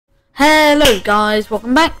Hello guys,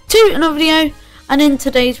 welcome back to another video, and in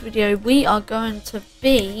today's video we are going to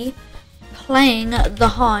be playing the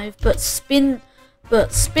Hive, but spin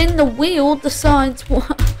the wheel decides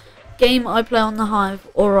what game I play on the Hive.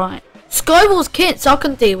 Alright, Skywars kits, I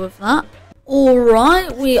can deal with that.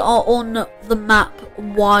 Alright, we are on the map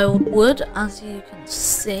Wildwood, as you can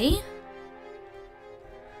see.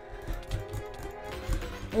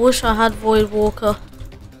 I wish I had Void Walker.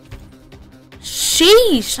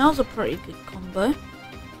 Sheesh, that was a pretty good combo.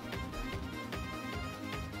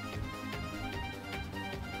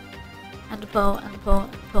 And a pearl, and a pearl,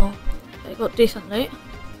 and a pearl. Okay, got decent loot.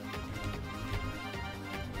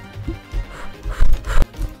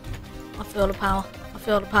 I feel the power. I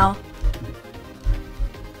feel the power.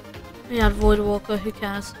 We had Void Walker, who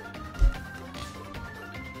cares?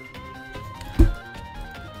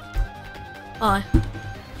 Bye.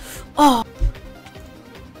 Oh!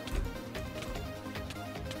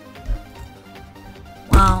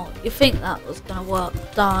 Wow, you think that was gonna work?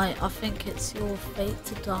 Die. I think it's your fate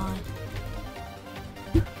to die.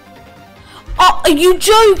 Oh, are you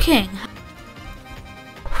joking?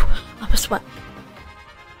 I'm a sweat.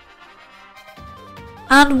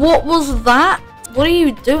 And what was that? What are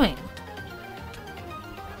you doing?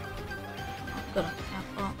 I'm gonna cap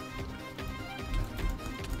up.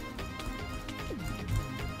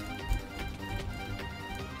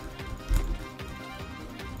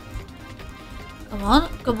 Come on,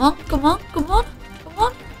 come on, come on, come on, come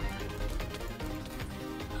on.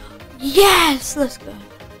 Yes, let's go.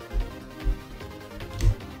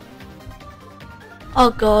 Oh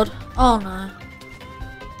god, oh no.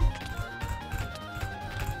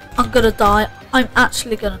 I'm gonna die. I'm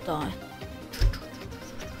actually gonna die.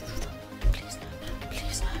 Please no,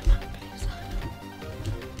 please no, please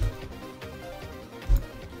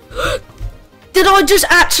no. Did I just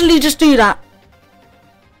actually just do that?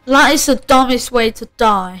 That is the dumbest way to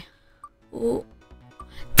die. Ooh.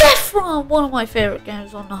 Death Run! One of my favourite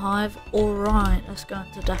games on the Hive. Alright, let's go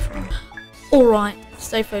into Death Run. Alright,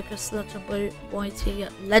 stay focused, LegendBoatYT.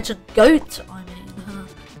 Legend Goat, I mean.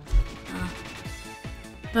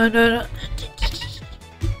 No, no, no.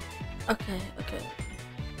 Okay, okay.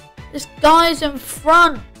 This guy's in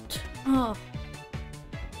front! Oh.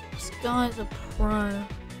 This guy's a pro.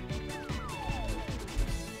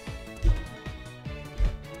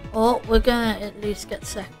 Oh, we're gonna at least get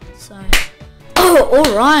second, so. Oh,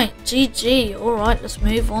 alright, GG. Alright, let's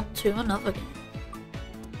move on to another game.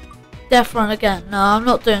 Death Run again. No, I'm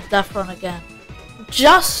not doing Death Run again.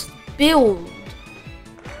 Just build.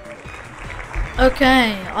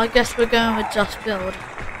 Okay, I guess we're going with just build.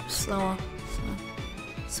 Slower. So.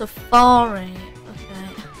 Safari. Okay.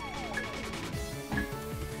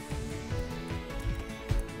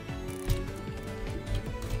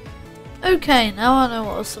 Okay, now I know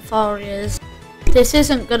what a safari is. This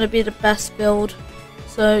isn't going to be the best build,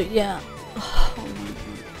 so yeah. Oh my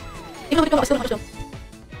god. Even though I still have to build.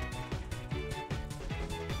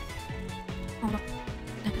 Oh no.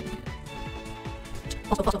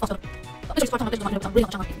 Faster. I'm really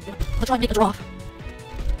not trying to try and make a giraffe.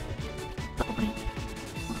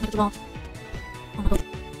 Make a giraffe. Oh my god.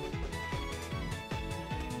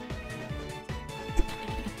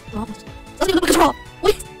 Giraffe. Let's even look at a giraffe!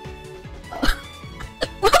 Wait!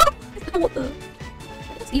 What the? It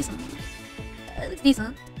looks decent. It looks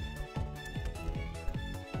decent.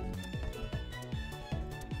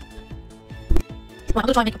 Right, I'm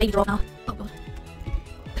gonna try and make a baby giraffe now. Oh god.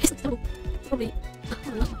 It's terrible. It's probably.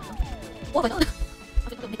 What have I done? I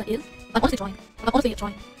think I'm gonna make that ears. I'm honestly trying. I'm honestly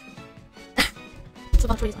trying. It's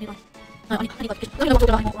about trees, I need like. No, I need like fish. I don't know what to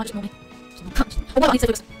talk about anymore, I just ignore me. Oh well, I need to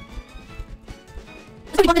focus.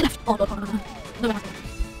 There's only 1 minute left. Oh god, no. No way I'm after.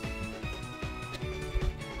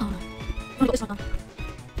 Oh no. I'm gonna get this one done.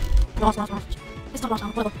 Rush. It's not rush now,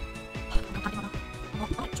 whatever. I'm happy now. I'm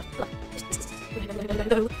not just go.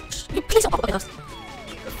 Please don't pop up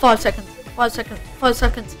 5 seconds. 5 seconds. 5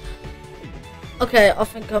 seconds. Okay, I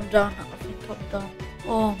think I'm done.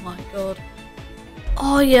 Oh my god.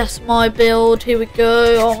 Oh yes, my build. Here we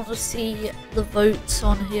go. I want to see the votes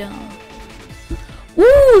on here.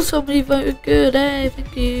 Woo! Somebody voted good. Hey,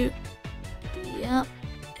 thank you. Yeah,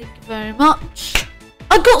 thank you very much.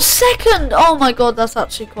 I got second! Oh my god, that's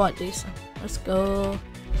actually quite decent. Let's go.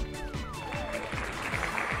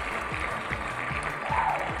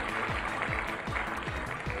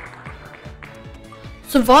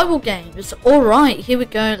 Survival games. Alright, here we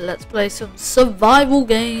go. Let's play some survival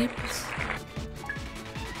games.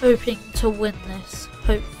 Hoping to win this.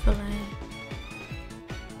 Hopefully.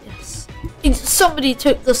 Yes. Somebody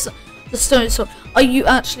took the stone sword. Are you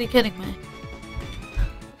actually kidding me?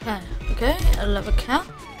 Okay, okay, a leather cap.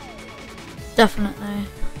 Definitely.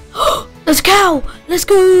 There's a cow! Let's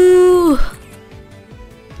go!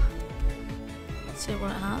 Let's see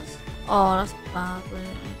what it has. Oh, that's bad, really.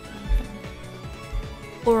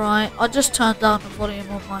 Alright, I just turned down the volume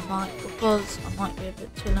of my mic because I might be a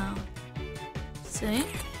bit too loud. See?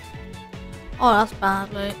 Oh, that's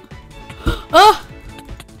bad, wait. Ah!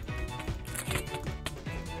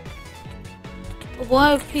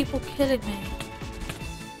 Why are people killing me?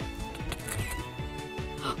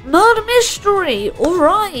 Murder mystery!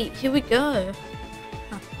 Alright, here we go.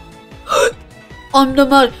 I'm the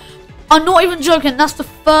murder. I'm not even joking, that's the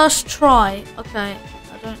first try. Okay,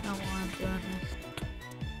 I don't know why I'm doing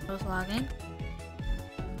this. I was lagging.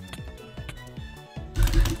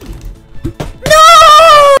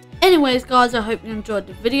 No! Anyways, guys, I hope you enjoyed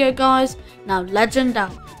the video, guys. Now, legend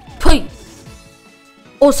out. Peace.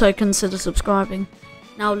 Also, consider subscribing.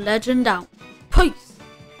 Now, legend out. Peace.